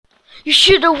You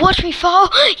should have watched me fall.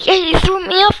 Yeah, you threw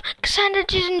me off. Cassandra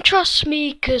didn't trust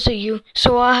me because of you.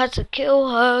 So I had to kill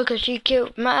her because she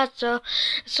killed Master.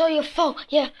 It's all your fault.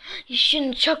 Yeah, you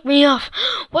shouldn't chuck me off.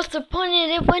 What's the point of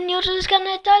it when you're just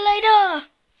gonna die later?